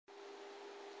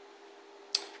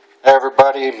Hey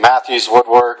everybody, Matthews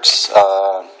Woodworks,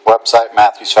 website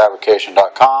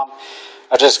matthewsfabrication.com.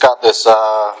 I just got this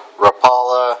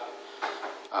Rapala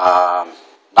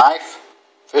knife,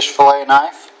 fish fillet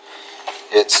knife.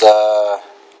 It's a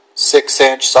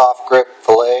 6-inch soft grip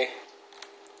fillet,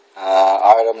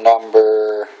 item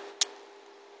number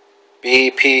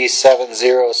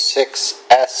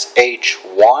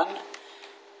BP706SH1.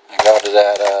 I got it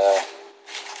at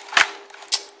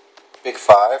Big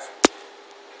 5.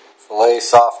 Fillet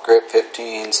soft grip,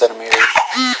 15 centimeters.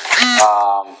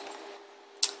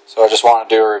 So I just want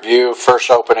to do a review.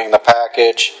 First, opening the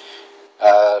package.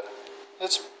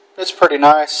 It's pretty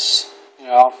nice. You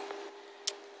know,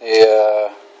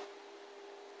 it's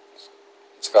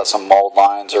got some mold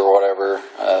lines or whatever,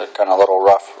 kind of a little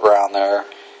rough around there,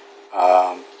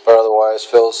 but otherwise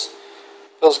feels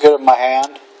good in my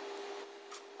hand.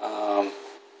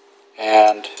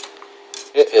 And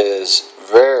it is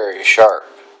very sharp.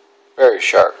 Very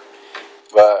sharp.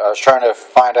 But I was trying to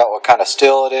find out what kind of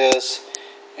steel it is,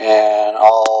 and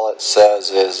all it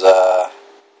says is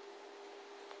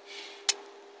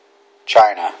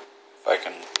China. If I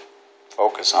can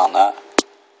focus on that.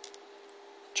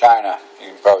 China. You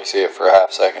can probably see it for a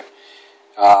half second.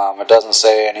 It doesn't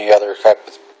say any other type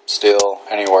of steel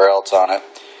anywhere else on it.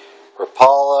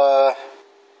 Rapala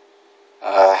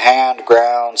hand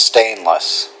ground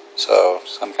stainless. So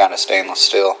some kind of stainless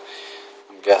steel,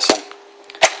 I'm guessing.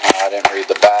 I didn't read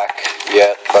the back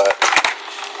yet, but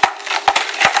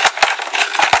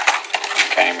I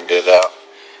can't even get it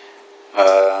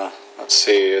out. Let's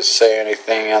see, does it say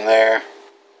anything in there?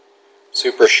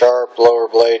 Super sharp, lower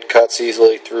blade cuts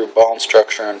easily through bone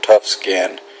structure and tough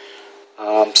skin.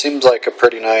 Seems like a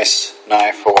pretty nice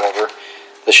knife or whatever.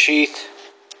 The sheath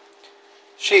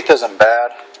isn't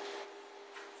bad.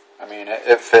 I mean,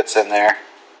 it fits in there.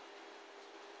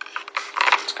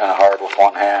 It's kind of hard with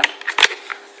one hand.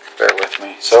 Bear with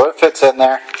me. So it fits in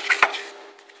there.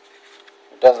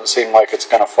 It doesn't seem like it's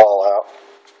going to fall out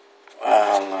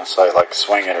unless I like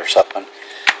swing it or something.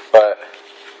 But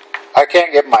I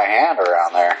can't get my hand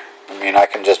around there. I mean, I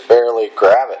can just barely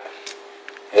grab it.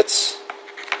 It's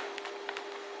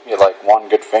you get like one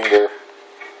good finger,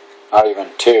 not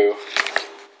even two.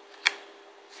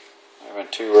 Not even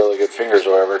two really good fingers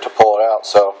or whatever to pull it out.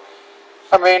 So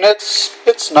I mean, it's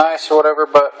nice or whatever,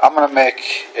 but I'm going to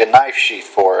make a knife sheath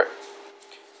for it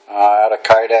out of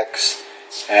Kydex,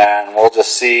 and we'll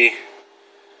just see,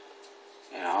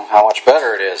 you know, how much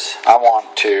better it is. I'm going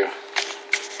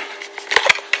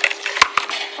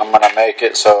to make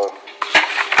it so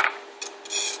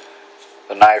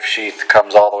the knife sheath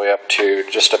comes all the way up to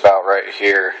just about right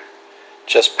here,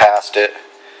 just past it.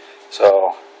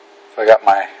 So if I got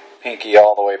my pinky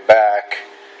all the way back,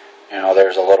 you know,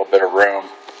 there's a little bit of room.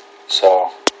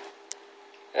 So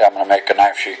yeah, I'm going to make a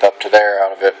knife sheath up to there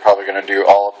out of it. Probably going to do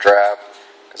olive drab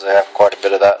because I have quite a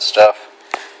bit of that stuff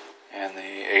in the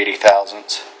 80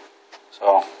 thousandths.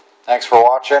 So thanks for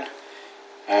watching,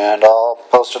 and I'll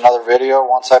post another video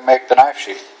once I make the knife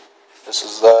sheath. This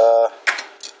is the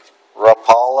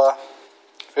Rapala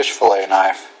fish fillet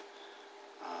knife.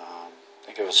 I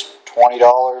think it was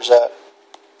 $20 at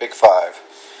Big 5.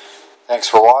 Thanks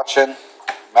for watching.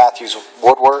 Matthews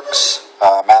Woodworks,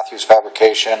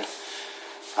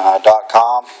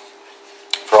 matthewsfabrication.com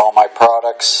for all my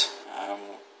products.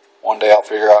 One day I'll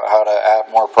figure out how to add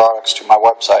more products to my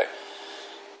website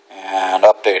and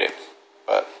update it.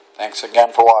 But thanks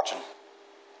again for watching.